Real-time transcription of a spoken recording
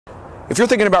If you're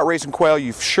thinking about raising quail,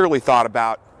 you've surely thought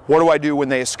about, what do I do when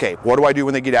they escape? What do I do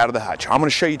when they get out of the hutch? I'm going to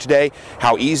show you today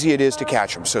how easy it is to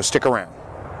catch them, so stick around.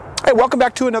 Hey, welcome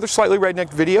back to another Slightly Redneck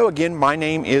video. Again, my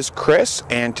name is Chris,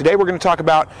 and today we're going to talk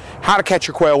about how to catch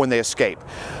your quail when they escape.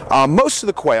 Most of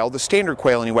the quail, the standard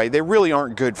quail anyway, they really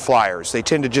aren't good flyers. They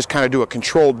tend to just kind of do a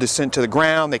controlled descent to the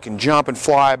ground. They can jump and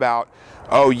fly about,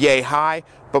 oh, yay high.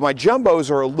 But my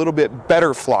jumbos are a little bit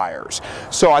better flyers.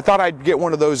 So I thought I'd get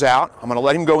one of those out. I'm going to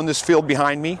let him go in this field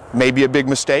behind me. Maybe a big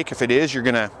mistake. If it is, you're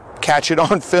going to catch it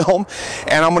on film,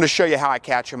 and I'm going to show you how I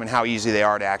catch them and how easy they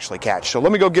are to actually catch. So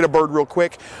let me go get a bird real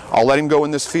quick. I'll let him go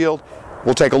in this field.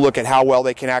 We'll take a look at how well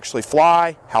they can actually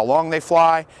fly, how long they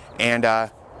fly, and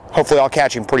hopefully I'll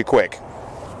catch him pretty quick.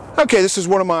 Okay, this is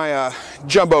one of my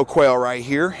jumbo quail right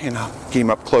here, and I'll get him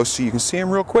up close so you can see him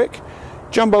real quick.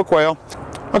 Jumbo quail.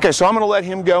 Okay, so I'm going to let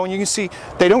him go, and you can see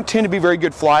they don't tend to be very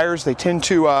good flyers. They tend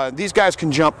to, these guys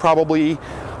can jump probably,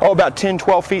 about 10,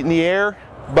 12 feet in the air,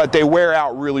 but they wear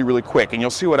out really, really quick, and you'll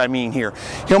see what I mean here.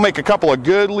 He'll make a couple of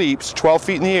good leaps, 12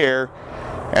 feet in the air,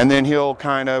 and then he'll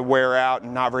kind of wear out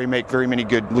and not make very many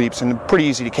good leaps, and pretty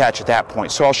easy to catch at that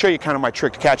point. So I'll show you kind of my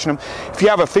trick to catching them. If you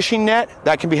have a fishing net,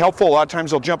 that can be helpful. A lot of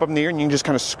times they'll jump up in the air and you can just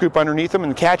kind of scoop underneath them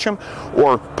and catch them,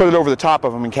 or put it over the top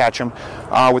of them and catch them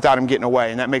without them getting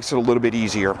away, and that makes it a little bit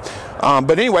easier.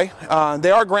 But anyway,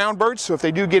 they are ground birds, so if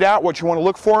they do get out, what you want to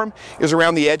look for them is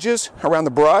around the edges, around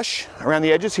the brush, around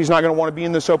the edges. He's not going to want to be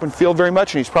in this open field very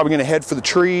much, and he's probably going to head for the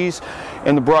trees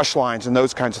and the brush lines and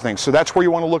those kinds of things. So that's where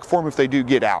you want to look for them if they do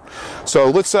get out. So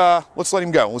let's let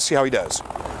him go. Let's see how he does.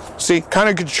 See, kind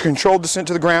of controlled descent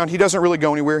to the ground. He doesn't really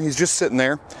go anywhere. He's just sitting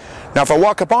there. Now, if I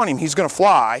walk up on him, he's going to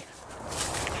fly.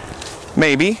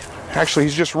 Maybe. Actually,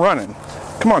 he's just running.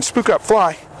 Come on, spook up,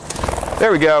 fly.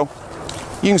 There we go.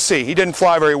 You can see he didn't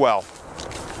fly very well.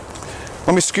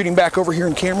 Let me scoot him back over here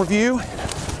in camera view.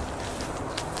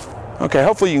 Okay,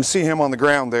 hopefully you can see him on the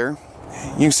ground there.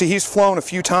 You can see he's flown a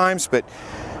few times, but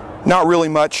not really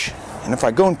much. And if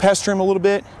I go and pester him a little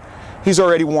bit, he's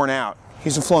already worn out.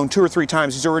 He's flown 2 or 3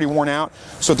 times, he's already worn out.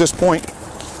 So at this point,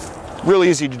 really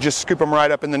easy to just scoop him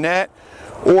right up in the net.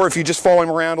 Or if you just follow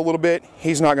him around a little bit,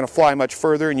 he's not going to fly much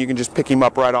further, and you can just pick him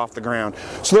up right off the ground.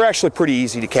 So they're actually pretty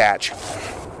easy to catch.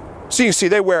 So you can see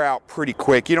they wear out pretty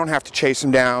quick. You don't have to chase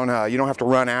them down. You don't have to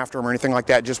run after them or anything like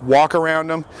that. Just walk around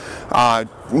them,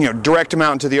 direct them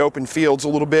out into the open fields a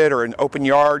little bit, or an open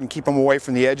yard, and keep them away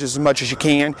from the edges as much as you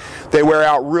can. They wear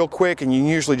out real quick, and you can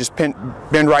usually just bend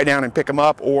right down and pick them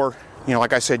up, or,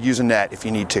 like I said, use a net if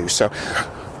you need to. So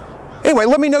anyway,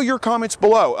 let me know your comments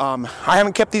below. I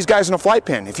haven't kept these guys in a flight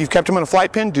pen. If you've kept them in a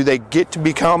flight pen, do they get to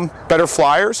become better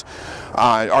flyers?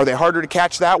 Are they harder to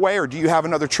catch that way, or do you have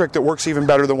another trick that works even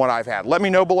better than what I've had? Let me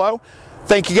know below.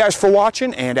 Thank you guys for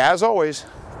watching, and as always,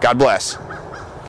 God bless.